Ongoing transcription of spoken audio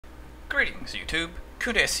Greetings YouTube,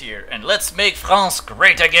 Khundes here, and let's make France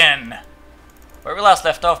great again! Where we last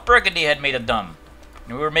left off, Burgundy had made a dumb,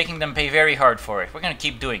 and we were making them pay very hard for it. We're gonna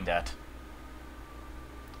keep doing that.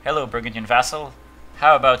 Hello Burgundian vassal,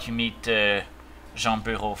 how about you meet Jean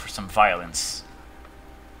Bureau for some violence?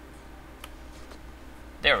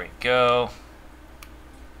 There we go.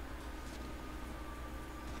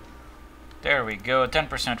 There we go,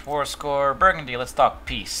 10% war score. Burgundy, let's talk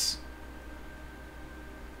peace.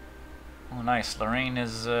 Oh nice, Lorraine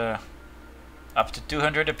is up to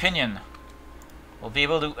 200 opinion. We'll be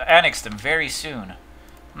able to annex them very soon.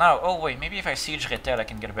 Now, oh wait, maybe if I siege Rethel I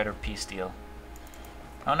can get a better peace deal.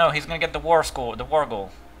 Oh no, he's gonna get the war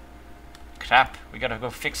goal. Crap, we gotta go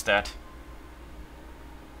fix that.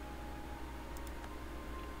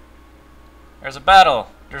 There's a battle.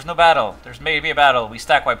 There's no battle. There's maybe a battle. We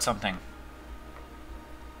stack wiped something.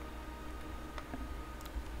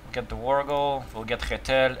 Get the war goal, we'll get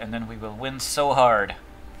Rethel, and then we will win so hard.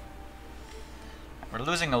 We're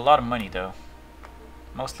losing a lot of money though.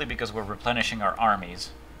 Mostly because we're replenishing our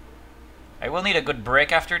armies. I will need a good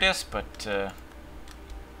break after this, but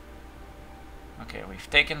okay, we've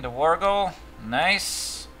taken the war goal.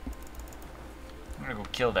 Nice. I'm gonna go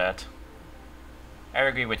kill that. I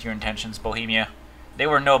agree with your intentions, Bohemia. They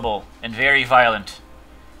were noble and very violent.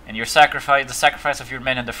 And your sacrifice, the sacrifice of your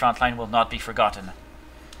men in the front line will not be forgotten.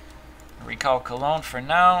 Recall Cologne for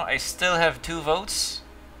now. I still have 2 votes.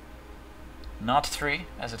 Not 3,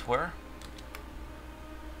 as it were.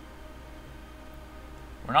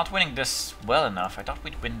 We're not winning this well enough. I thought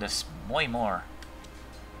we'd win this way more.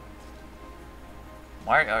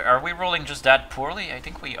 Why are we rolling just that poorly? I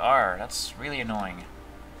think we are. That's really annoying.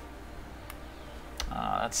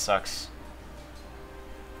 That sucks.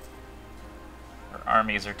 Our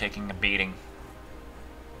armies are taking a beating.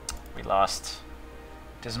 We lost.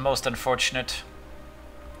 It is most unfortunate.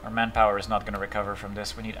 Our manpower is not going to recover from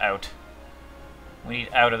this. We need out. We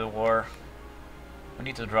need out of the war. We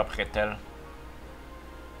need to drop Rethel.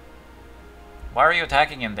 Why are you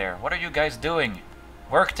attacking in there? What are you guys doing?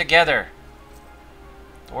 Work together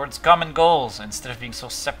towards common goals instead of being so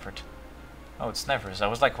separate. Oh, it's Nevers. I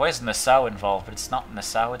was like, why is Nassau involved? But it's not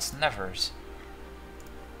Nassau, it's Nevers.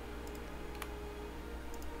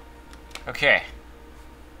 Okay.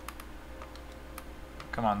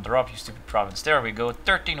 Come on, drop you stupid province. There we go.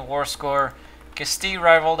 13 war score. Castile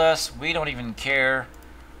rivaled us. We don't even care.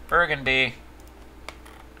 Burgundy.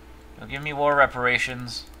 You'll give me war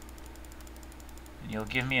reparations. And you'll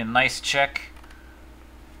give me a nice check.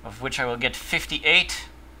 Of which I will get 58.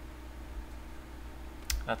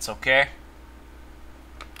 That's okay.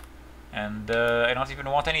 And I don't even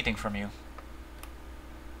want anything from you.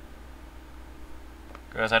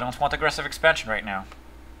 Because I don't want aggressive expansion right now.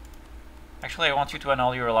 Actually, I want you to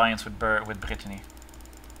annul your alliance with Brittany.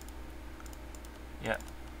 Yeah,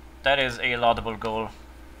 that is a laudable goal.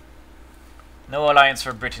 No alliance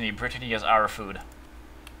for Brittany. Brittany is our food.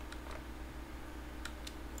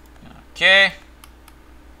 Okay.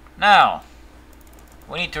 Now,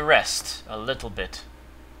 we need to rest a little bit.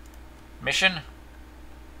 Mission?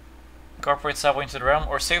 Incorporate Savoy into the realm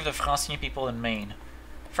or save the Francine people in Maine.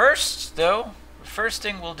 First, though, the first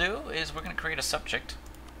thing we'll do is we're going to create a subject.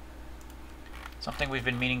 Something we've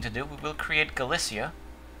been meaning to do. We will create Galicia.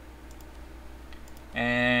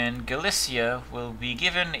 And Galicia will be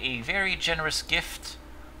given a very generous gift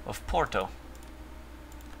of Porto.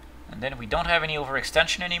 And then we don't have any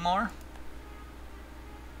overextension anymore.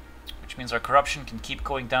 Which means our corruption can keep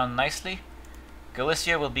going down nicely.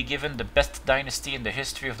 Galicia will be given the best dynasty in the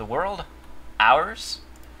history of the world. Ours.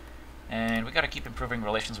 And we gotta keep improving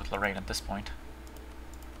relations with Lorraine at this point.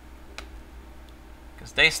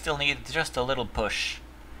 Because they still need just a little push.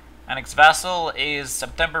 Annex vassal is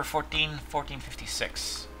September 14,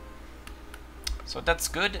 1456. So that's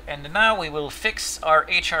good. And now we will fix our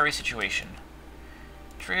HRE situation.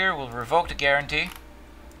 Trier will revoke the guarantee.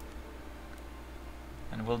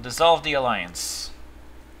 And we'll dissolve the alliance.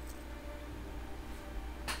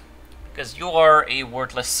 Because you are a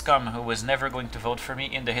worthless scum who was never going to vote for me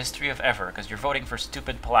in the history of ever. Because you're voting for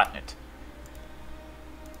stupid Palatinate.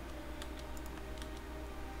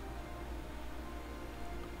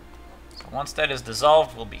 Once that is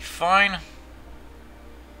dissolved, we'll be fine.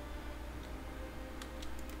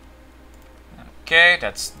 Okay,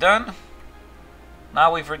 that's done.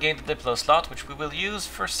 Now we've regained the Diplo slot, which we will use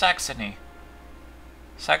for Saxony.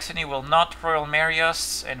 Saxony will not royal marry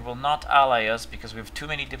us and will not ally us because we have too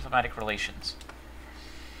many diplomatic relations.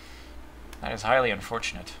 That is highly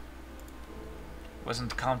unfortunate.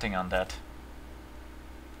 Wasn't counting on that.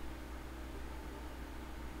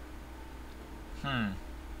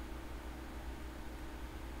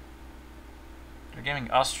 You're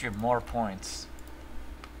giving Austria more points.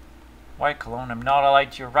 Why, Cologne? I'm not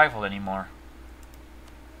allied to your rival anymore.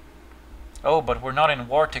 Oh, but we're not in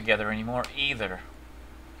war together anymore either.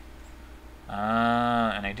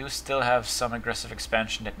 And I do still have some aggressive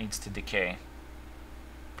expansion that needs to decay.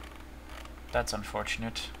 That's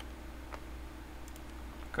unfortunate.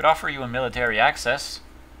 Could offer you a military access.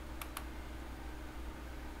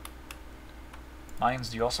 Mines,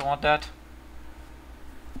 do you also want that?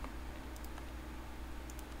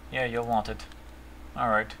 Yeah, you'll want it.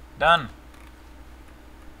 Alright, done.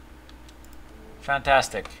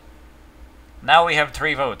 Fantastic. Now we have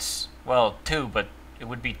 3 votes. Well, 2, but it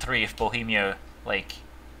would be 3 if Bohemia, like,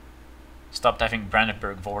 stopped having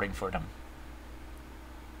Brandenburg voting for them.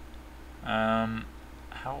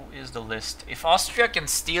 How is the list? If Austria can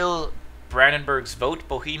steal Brandenburg's vote,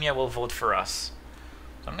 Bohemia will vote for us.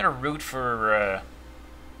 So I'm gonna root for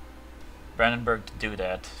Brandenburg to do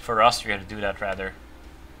that. For Austria to do that, rather.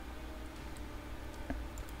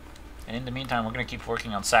 And in the meantime, we're gonna keep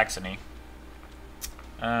working on Saxony.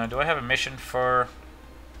 Do I have a mission for...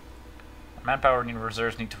 Manpower and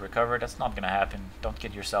reserves need to recover? That's not gonna happen. Don't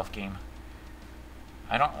kid yourself, game.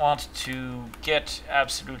 I don't want to get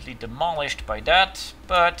absolutely demolished by that,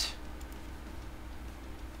 but...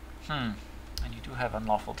 And you do have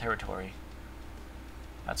unlawful territory.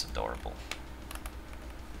 That's adorable.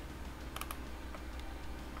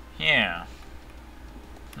 Yeah.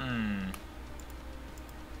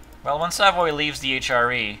 Well, when Savoy leaves the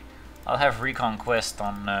HRE, I'll have reconquest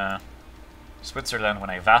on Switzerland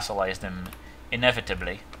when I vassalize them,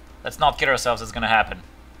 inevitably. Let's not kid ourselves, it's gonna happen.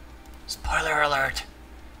 Spoiler alert!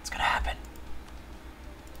 It's gonna happen.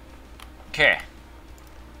 Okay.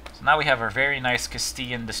 So now we have our very nice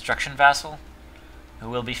Castilian destruction vassal,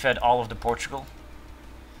 who will be fed all of the Portugal.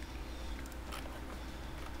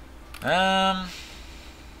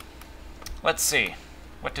 Let's see.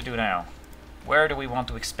 What to do now? Where do we want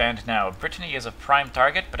to expand now? Brittany is a prime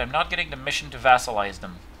target, but I'm not getting the mission to vassalize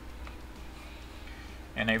them.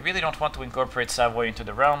 And I really don't want to incorporate Savoy into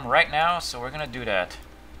the realm right now, so we're gonna do that.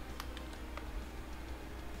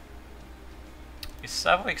 Is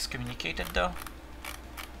Savoy excommunicated, though?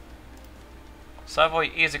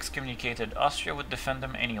 Savoy is excommunicated. Austria would defend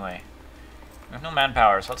them anyway. We have no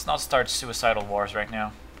manpower, so let's not start suicidal wars right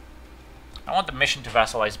now. I want the mission to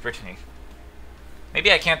vassalize Brittany. Maybe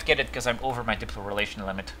I can't get it because I'm over my diplo relation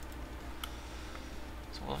limit.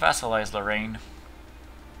 So we'll vassalize Lorraine.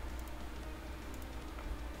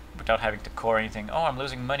 Without having to core anything. Oh, I'm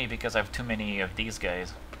losing money because I have too many of these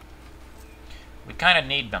guys. We kind of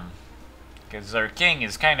need them. Because our king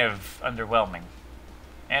is kind of underwhelming.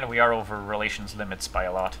 And we are over relations limits by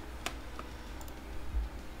a lot.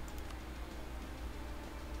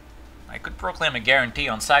 I could proclaim a guarantee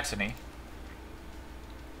on Saxony.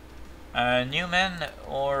 New men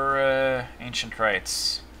or ancient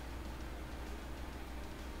rights?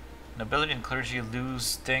 Nobility and clergy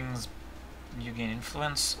lose things, you gain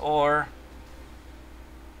influence, or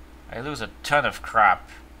I lose a ton of crap.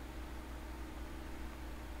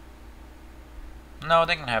 No,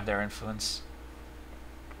 they can have their influence.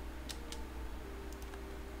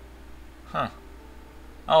 Huh.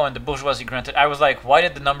 Oh, and the bourgeoisie granted. I was like, why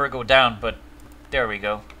did the number go down? But there we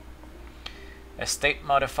go. Estate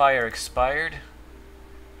modifier expired.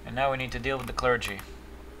 And now we need to deal with the clergy.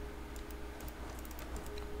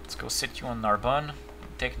 Let's go sit you on Narbonne.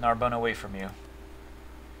 Take Narbonne away from you.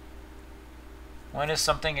 When is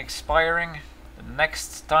something expiring? The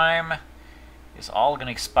next time is all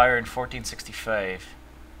gonna expire in 1465.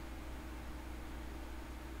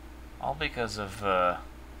 All because of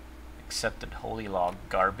accepted holy law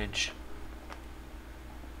garbage.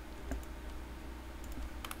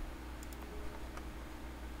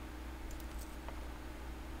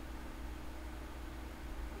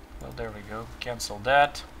 Well, there we go. Cancel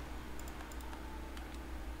that.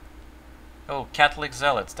 Oh, Catholic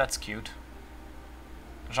zealots. That's cute.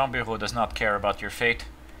 Jean Bureau does not care about your fate.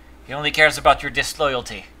 He only cares about your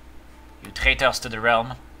disloyalty. You traitors to the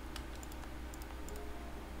realm.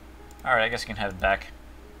 Alright, I guess you can have it back.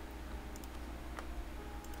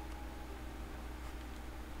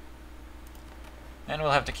 And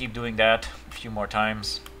we'll have to keep doing that a few more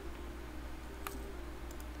times.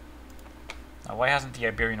 Now, why hasn't the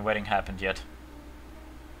Iberian wedding happened yet?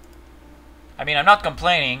 I mean, I'm not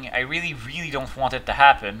complaining. I really, really don't want it to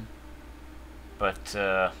happen. But,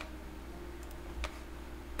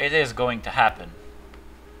 it is going to happen.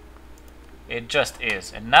 It just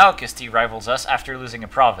is. And now Castile rivals us after losing a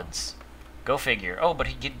province. Go figure. Oh, but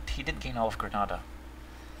he did gain all of Granada.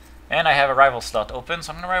 And I have a rival slot open,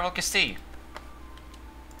 so I'm going to rival Castile.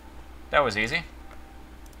 That was easy.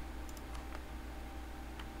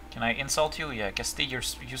 Can I insult you? Yeah, Castile,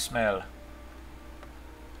 you smell.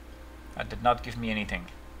 That did not give me anything.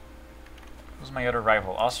 Who's my other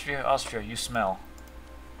rival? Austria? Austria, you smell.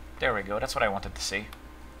 There we go, that's what I wanted to see.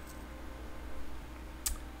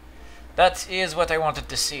 That is what I wanted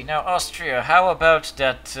to see. Now, Austria, how about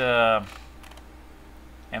that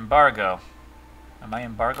embargo? Am I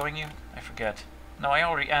embargoing you? I forget. No, I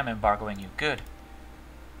already am embargoing you. Good.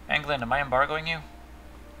 England, am I embargoing you?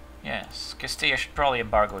 Yes. Castile, I should probably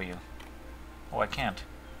embargo you. Oh, I can't.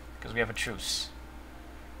 Because we have a truce.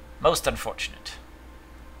 Most unfortunate.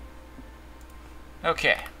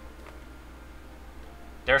 Okay.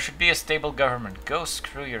 There should be a stable government. Go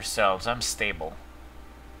screw yourselves. I'm stable.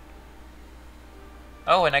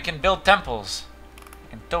 Oh, and I can build temples. I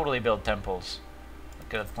can totally build temples.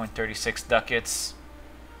 Look at that, 0.36 ducats.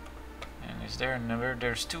 And is there a number?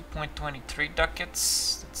 There's 2.23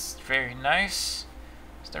 ducats. That's very nice.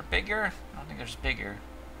 Is there bigger? I don't think there's bigger.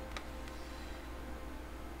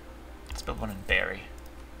 Let's build one in Barry.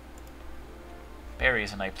 Barry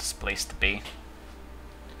is a nice place to be.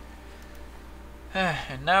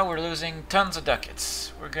 And now we're losing tons of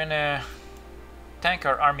ducats. We're gonna tank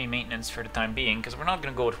our army maintenance for the time being, because we're not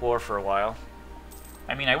gonna go to war for a while.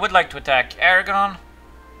 I mean, I would like to attack Aragon,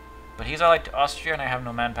 but he's allied to Austria and I have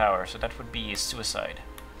no manpower, so that would be a suicide.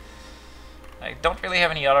 I don't really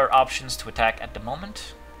have any other options to attack at the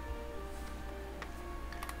moment.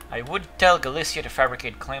 I would tell Galicia to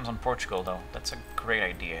fabricate claims on Portugal, though. That's a great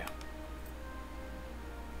idea.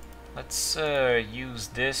 Let's use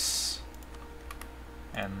this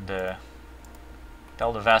and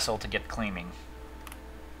tell the vassal to get claiming.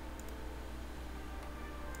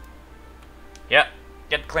 Yeah,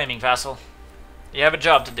 get claiming, vassal. You have a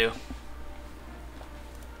job to do.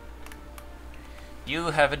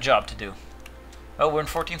 You have a job to do. Oh, we're in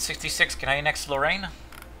 1466. Can I annex Lorraine?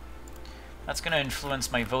 That's going to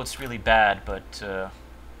influence my votes really bad, but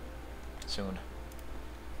soon.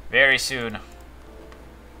 Very soon.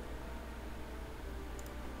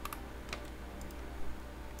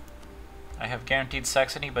 I have guaranteed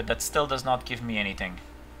Saxony, but that still does not give me anything.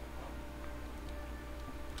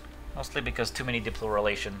 Mostly because too many diplo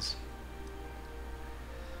relations.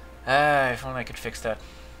 If only I could fix that.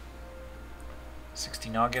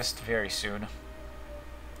 16 August, very soon.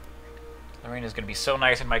 Lorraine is going to be so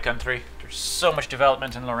nice in my country. There's so much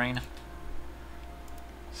development in Lorraine.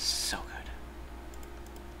 So good.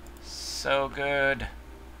 So good.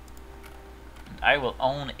 And I will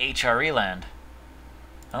own HRE land.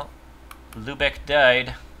 Oh, Lubeck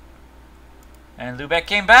died. And Lubeck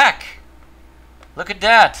came back! Look at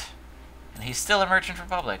that! And he's still a merchant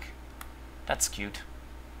republic. That's cute.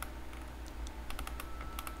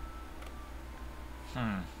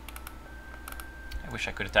 I wish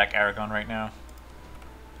I could attack Aragon right now.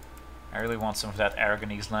 I really want some of that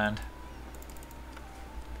Aragonese land.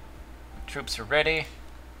 Troops are ready.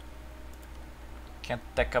 Can't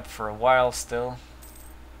deck up for a while still.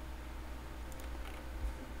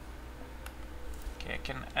 Okay, I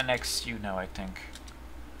can annex you now, I think.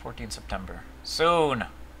 14 September. Soon!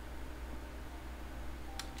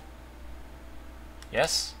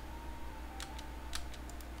 Yes?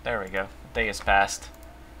 There we go. The day has passed.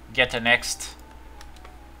 Get annexed.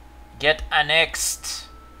 Get annexed!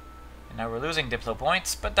 And now we're losing diplo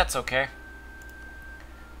points, but that's okay.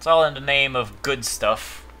 It's all in the name of good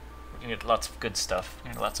stuff. We're gonna get lots of good stuff. We're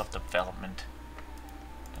gonna get lots of development.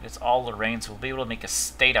 And it's all Lorraine, so we'll be able to make a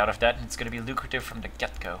state out of that, and it's gonna be lucrative from the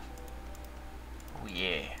get-go. Oh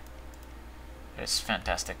yeah. That is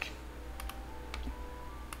fantastic.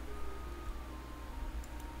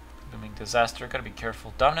 Looming disaster, gotta be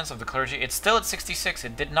careful. Dominance of the clergy, it's still at 66,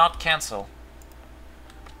 it did not cancel.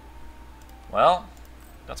 Well,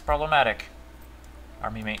 that's problematic.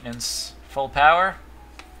 Army maintenance, full power.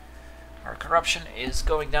 Our corruption is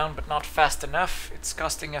going down, but not fast enough. It's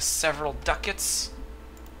costing us several ducats.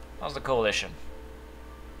 How's the coalition?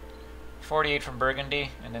 48 from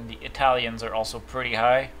Burgundy, and then the Italians are also pretty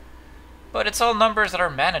high. But it's all numbers that are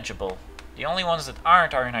manageable. The only ones that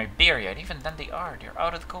aren't are in Iberia, and even then they're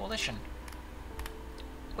out of the coalition.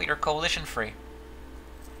 Wait, they're coalition free.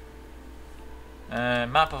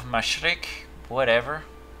 Map of Mashrik, whatever.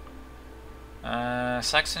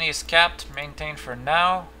 Saxony is capped, maintained for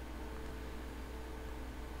now.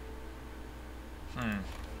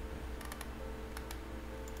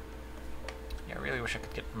 Yeah, I really wish I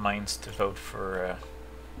could get Mainz to vote for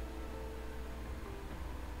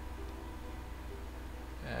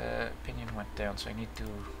opinion went down, so I need to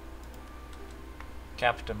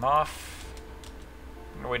cap them off.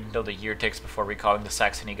 I'm gonna wait until the year takes before recalling the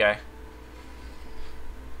Saxony guy.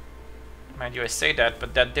 Mind you, I say that,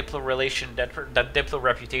 but that Diplo relation, that Diplo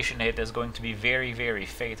reputation hit is going to be very, very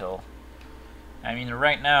fatal. I mean,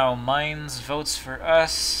 right now, Mines votes for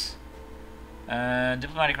us.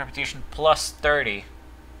 Diplomatic reputation plus 30.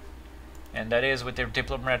 And that is with their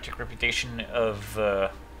diplomatic reputation of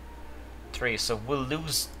 3. So we'll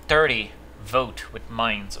lose 30 vote with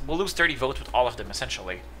Mines. We'll lose 30 vote with all of them,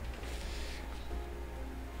 essentially.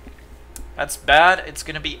 That's bad. It's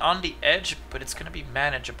going to be on the edge, but it's going to be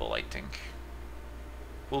manageable, I think.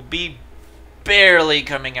 We'll be barely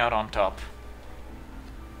coming out on top.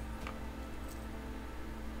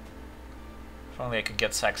 If only I could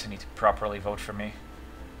get Saxony to properly vote for me.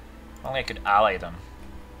 If only I could ally them.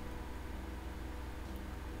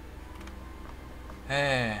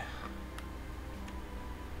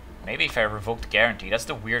 Maybe if I revoked guarantee. That's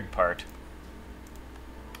the weird part.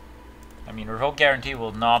 I mean, revoke guarantee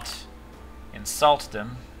will not insult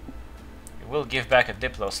them. It will give back a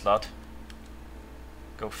Diplo slot.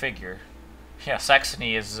 Go figure. Yeah,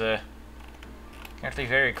 Saxony is currently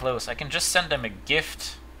very close. I can just send them a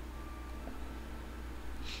gift.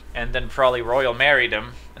 And then probably Royal Marry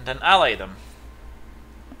them. And then ally them.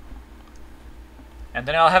 And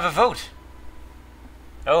then I'll have a vote.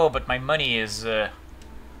 Oh, but my money is...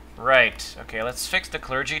 Right. Okay, let's fix the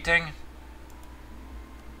clergy thing.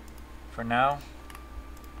 For now.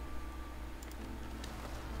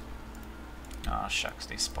 Ah, shucks,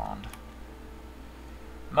 they spawned.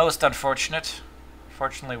 Most unfortunate.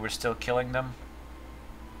 Fortunately, we're still killing them.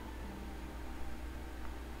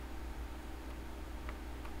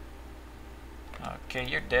 Okay,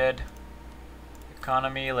 you're dead.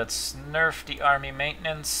 Economy, let's nerf the army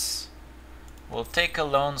maintenance. We'll take a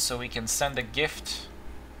loan so we can send a gift.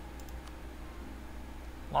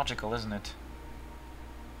 Logical, isn't it?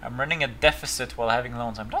 I'm running a deficit while having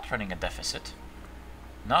loans. I'm not running a deficit.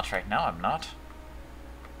 Not right now, I'm not.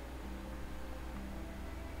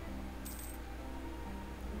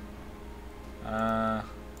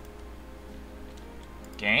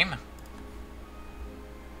 Game?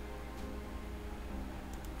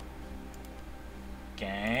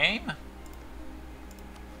 Game?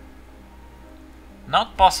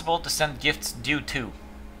 Not possible to send gifts due to.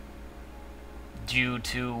 Due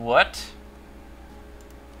to what?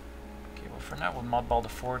 Okay, well for now we'll modball the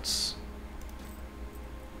forts.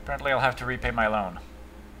 Apparently I'll have to repay my loan.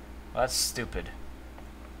 Well, that's stupid.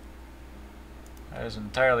 That is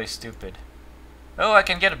entirely stupid. Oh, I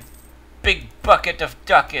can get a big bucket of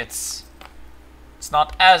ducats. It's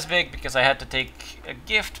not as big because I had to take a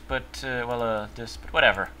gift, but, well, this, but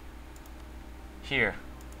whatever. Here.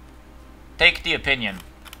 Take the opinion.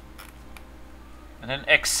 And then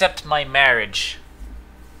accept my marriage.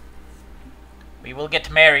 We will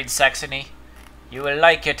get married, Saxony. You will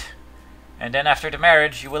like it. And then after the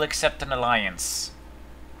marriage, you will accept an alliance.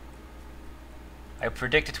 I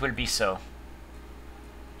predict it will be so.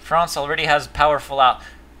 France already has powerful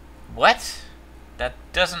What? That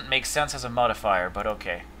doesn't make sense as a modifier, but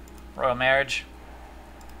okay. Royal marriage.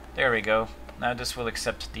 There we go. Now this will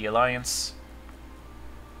accept the alliance.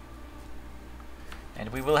 And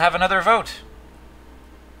we will have another vote.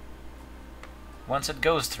 Once it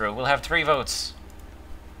goes through, we'll have 3 votes.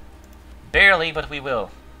 Barely, but we will.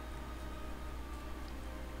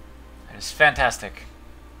 That is fantastic.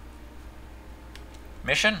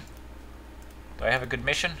 Mission? Do I have a good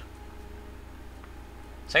mission?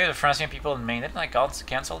 Save the Francian people in Maine. Didn't I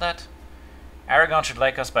cancel that? Aragon should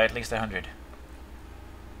like us by at least 100.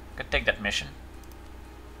 Could take that mission.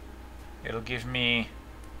 It'll give me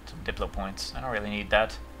some Diplo points. I don't really need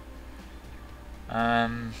that.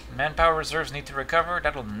 Manpower reserves need to recover.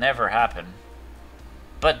 That'll never happen.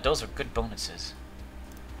 But those are good bonuses.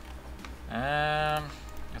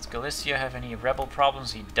 Does Galicia have any rebel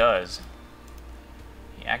problems? He does.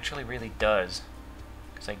 He actually really does.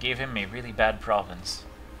 Because I gave him a really bad province.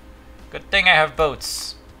 Good thing I have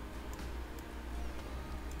boats.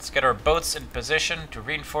 Let's get our boats in position to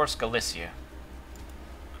reinforce Galicia.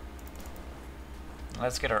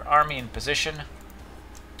 Let's get our army in position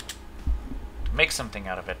to make something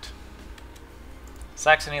out of it.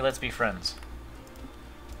 Saxony, let's be friends.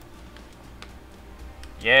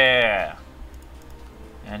 Yeah.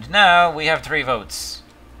 And now we have 3 votes.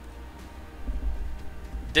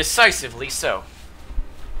 Decisively so.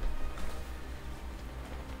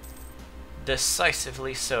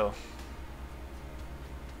 Decisively so.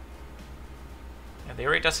 Yeah, they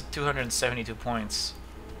rate us at 272 points.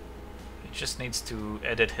 He just needs to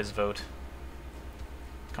edit his vote.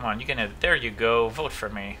 Come on, you can edit. There you go. Vote for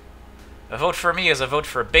me. A vote for me is a vote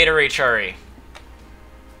for Beta HRE.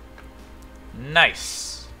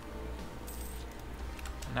 Nice.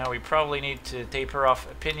 Now we probably need to taper off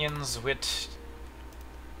opinions with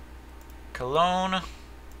Cologne.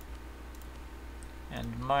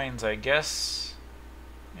 And mines, I guess.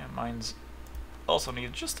 Yeah, mines also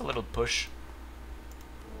need just a little push.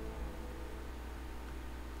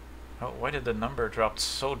 Oh, why did the number drop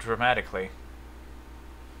so dramatically?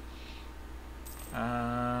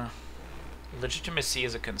 Legitimacy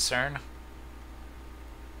is a concern.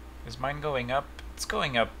 Is mine going up? It's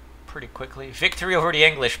going up pretty quickly. Victory over the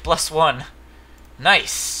English, +1.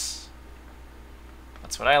 Nice!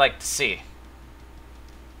 That's what I like to see.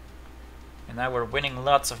 And now we're winning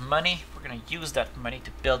lots of money. We're going to use that money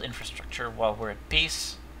to build infrastructure while we're at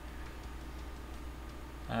peace.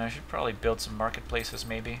 I should probably build some marketplaces,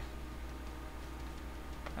 maybe.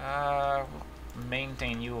 We'll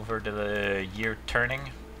maintain you over the year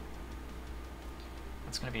turning.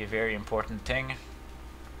 That's going to be a very important thing.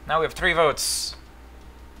 Now we have 3 votes.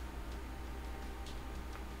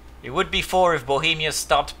 It would be 4 if Bohemia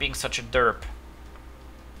stopped being such a derp.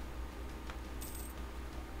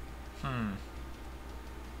 And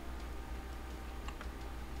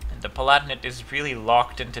the Palatinate is really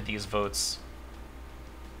locked into these votes.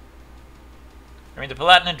 I mean, the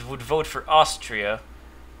Palatinate would vote for Austria,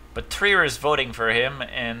 but Trier is voting for him,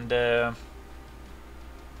 and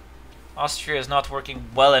Austria is not working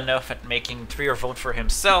well enough at making Trier vote for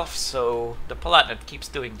himself, so the Palatinate keeps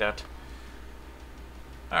doing that.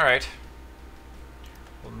 Alright.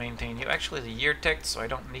 We'll maintain you. Actually, the year ticked, so I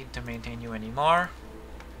don't need to maintain you anymore.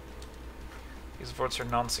 These votes are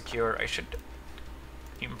non-secure. I should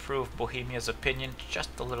improve Bohemia's opinion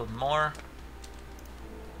just a little more.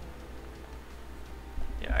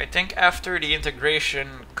 Yeah, I think after the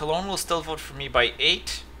integration, Cologne will still vote for me by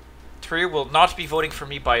 8. Trier will not be voting for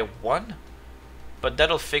me by 1. But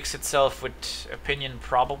that'll fix itself with opinion,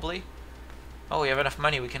 probably. Oh, we have enough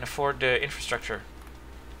money. We can afford the infrastructure.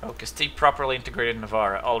 Oh, Castile properly integrated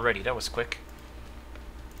Navarra already. That was quick.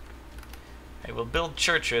 I will build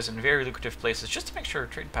churches in very lucrative places just to make sure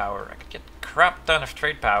trade power. I could get crap ton of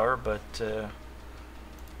trade power, but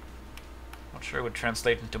not sure it would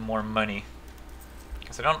translate into more money.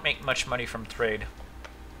 Because I don't make much money from trade.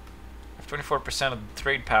 I have 24% of the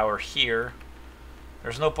trade power here.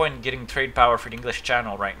 There's no point in getting trade power for the English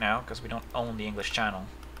Channel right now, because we don't own the English Channel.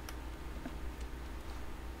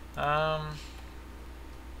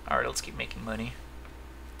 Alright, let's keep making money.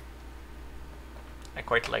 I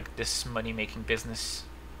quite like this money-making business.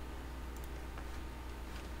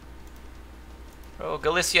 Oh,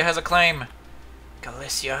 Galicia has a claim!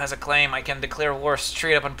 Galicia has a claim! I can declare war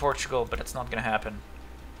straight up on Portugal, but it's not gonna happen.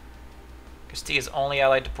 Castile is only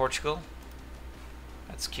allied to Portugal.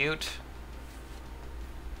 That's cute.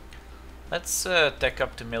 Let's tech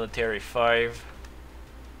up to military 5.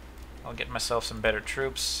 I'll get myself some better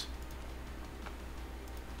troops.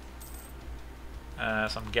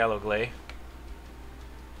 Some Galloglay.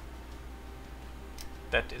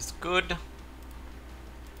 That is good.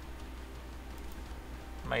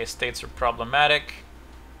 My estates are problematic.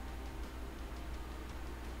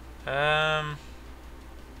 I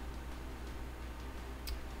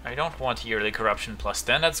don't want yearly corruption plus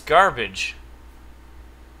 10. That's garbage.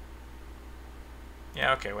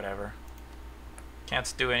 Yeah, okay, whatever.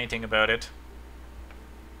 Can't do anything about it.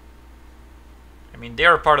 I mean,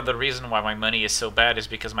 they're part of the reason why my money is so bad is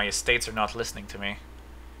because my estates are not listening to me.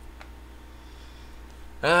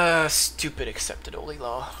 Stupid accepted holy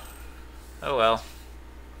law. Oh well.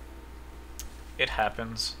 It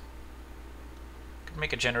happens. Could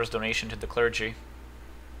make a generous donation to the clergy.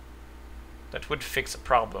 That would fix a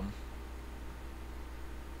problem.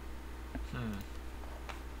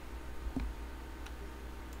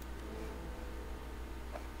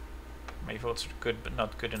 My votes are good, but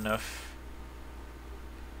not good enough.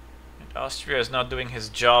 And Austria is not doing his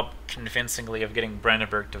job convincingly of getting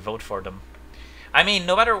Brandenburg to vote for them. I mean,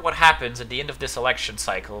 no matter what happens at the end of this election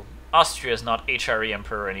cycle, Austria is not HRE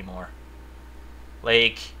Emperor anymore.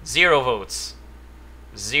 Like, 0 votes.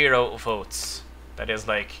 0 votes. That is,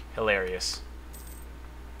 like, hilarious.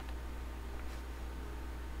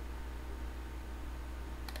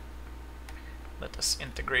 Let us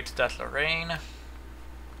integrate that Lorraine.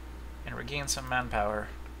 And regain some manpower.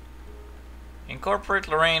 Incorporate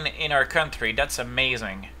Lorraine in our country. That's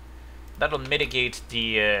amazing. That'll mitigate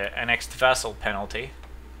the annexed vassal penalty.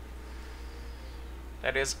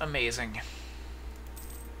 That is amazing.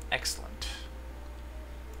 Excellent.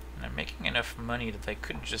 And I'm making enough money that I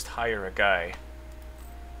could just hire a guy.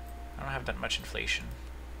 I don't have that much inflation.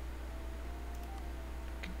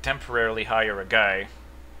 I could temporarily hire a guy.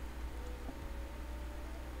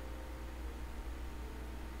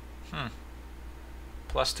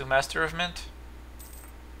 +2 Master of Mint?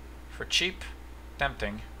 For cheap?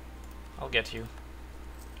 Tempting. I'll get you.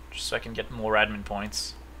 Just so I can get more admin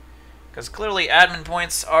points. Because clearly admin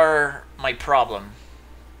points are my problem.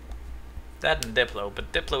 That and Diplo,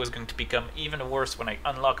 but Diplo is going to become even worse when I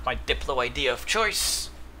unlock my Diplo idea of choice.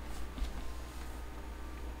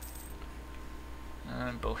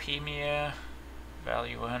 Bohemia,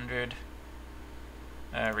 value 100.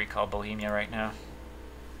 Recall Bohemia right now.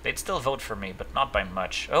 They'd still vote for me, but not by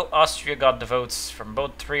much. Oh, Austria got the votes from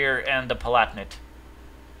both Trier and the Palatinate.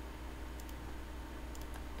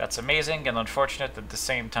 That's amazing and unfortunate at the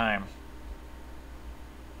same time.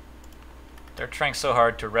 They're trying so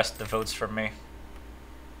hard to wrest the votes from me.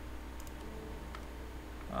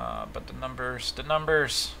 But the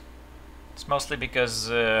numbers. It's mostly because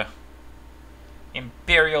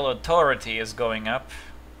imperial authority is going up,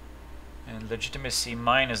 and legitimacy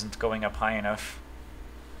mine isn't going up high enough.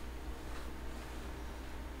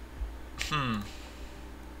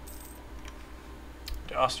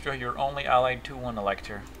 To Austria, you're only allied to one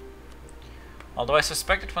elector. Although I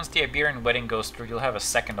suspect that once the Iberian wedding goes through, you'll have a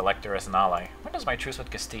second elector as an ally. When does my truce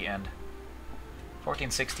with Castile end?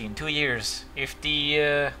 1416, 2 years. If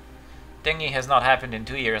the thingy has not happened in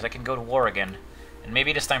 2 years, I can go to war again. And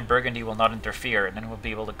maybe this time Burgundy will not interfere, and then we'll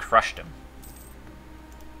be able to crush them.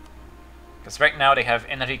 Because right now they have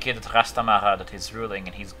Enrique de Trastamara that is ruling,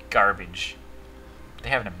 and he's garbage. They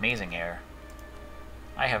have an amazing heir.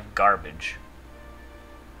 I have garbage.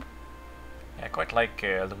 Yeah, I quite like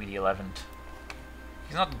Louis XI.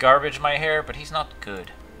 He's not garbage, my hair, but he's not good.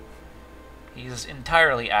 He's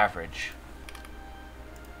entirely average.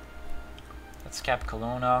 Let's cap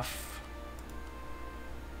Cologne off.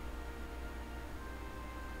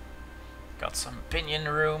 Got some opinion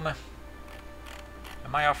room.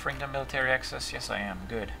 Am I offering them military access? Yes, I am.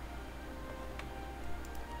 Good.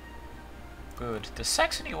 Good. Does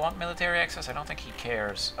Saxony want military access? I don't think he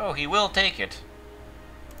cares. Oh, he will take it.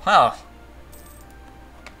 Well,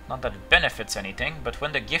 not that it benefits anything, but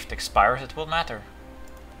when the gift expires, it will matter.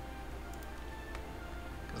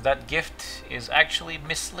 Because that gift is actually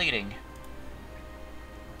misleading.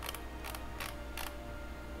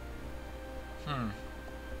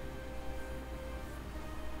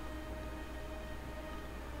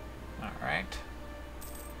 Alright.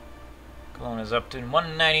 Cologne is up to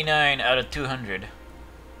 199 out of 200.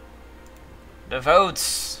 The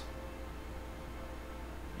votes!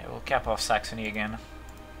 Yeah, we'll cap off Saxony again.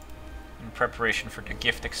 In preparation for the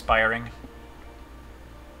gift expiring.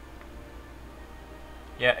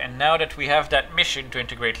 Yeah, and now that we have that mission to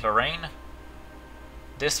integrate Lorraine,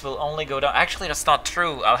 this will only go down. Actually, that's not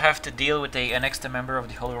true. I'll have to deal with a annexed member of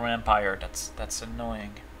the Holy Roman Empire. That's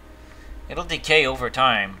annoying. It'll decay over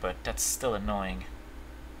time, but that's still annoying.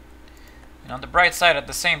 And on the bright side, at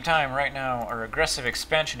the same time, right now, our aggressive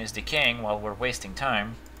expansion is decaying while we're wasting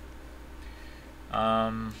time.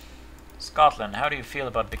 Scotland, how do you feel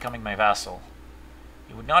about becoming my vassal?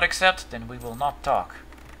 You would not accept, then we will not talk.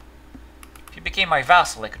 If you became my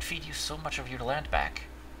vassal, I could feed you so much of your land back.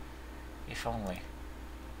 If only.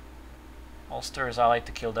 Ulster is allied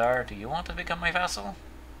to Kildare. Do you want to become my vassal?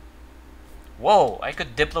 Whoa, I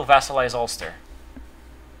could diplo-vassalize Ulster.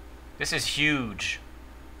 This is huge.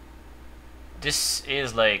 This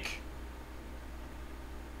is like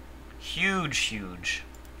huge.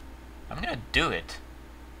 I'm gonna do it.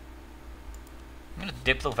 I'm gonna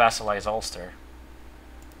diplo-vassalize Ulster.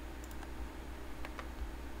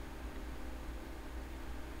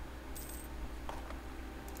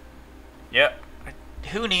 Yeah,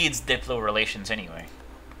 who needs diplo relations anyway?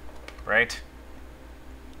 Right?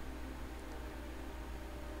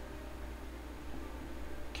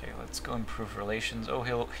 Okay, let's go improve relations. Oh,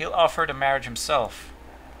 he'll offer the marriage himself.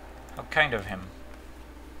 How kind of him.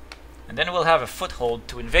 And then we'll have a foothold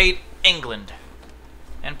to invade England.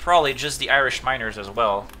 And probably just the Irish miners as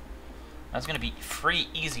well. That's gonna be 3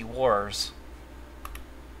 easy wars.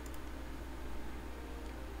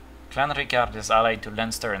 Clan Ricard is allied to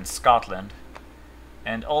Leinster and Scotland.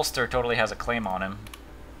 And Ulster totally has a claim on him.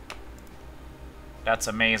 That's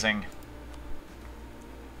amazing.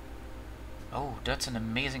 Oh, that's an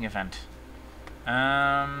amazing event.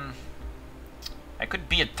 I could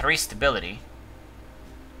be at 3 stability.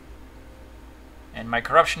 And my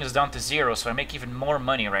corruption is down to 0, so I make even more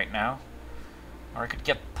money right now. Or I could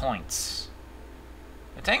get points.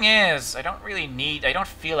 The thing is, I don't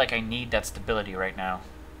feel like I need that stability right now.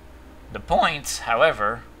 The points,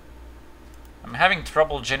 however, I'm having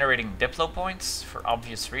trouble generating Diplo points for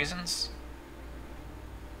obvious reasons.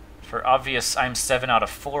 For obvious I'm 7 out of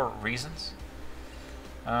 4 reasons.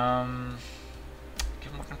 Give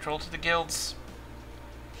more control to the guilds.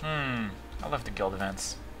 I'll have the guild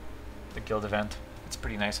events. The guild event. It's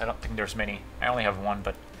pretty nice. I don't think there's many. I only have one,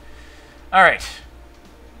 but... Alright.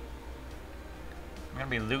 I'm gonna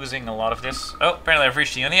be losing a lot of this. Oh, apparently I've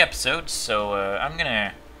reached the end of the episode, so I'm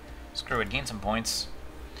gonna... Screw it, gain some points.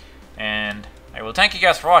 And I will thank you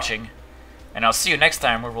guys for watching, and I'll see you next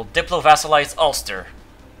time where we'll diplo-vassalize Ulster.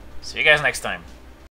 See you guys next time.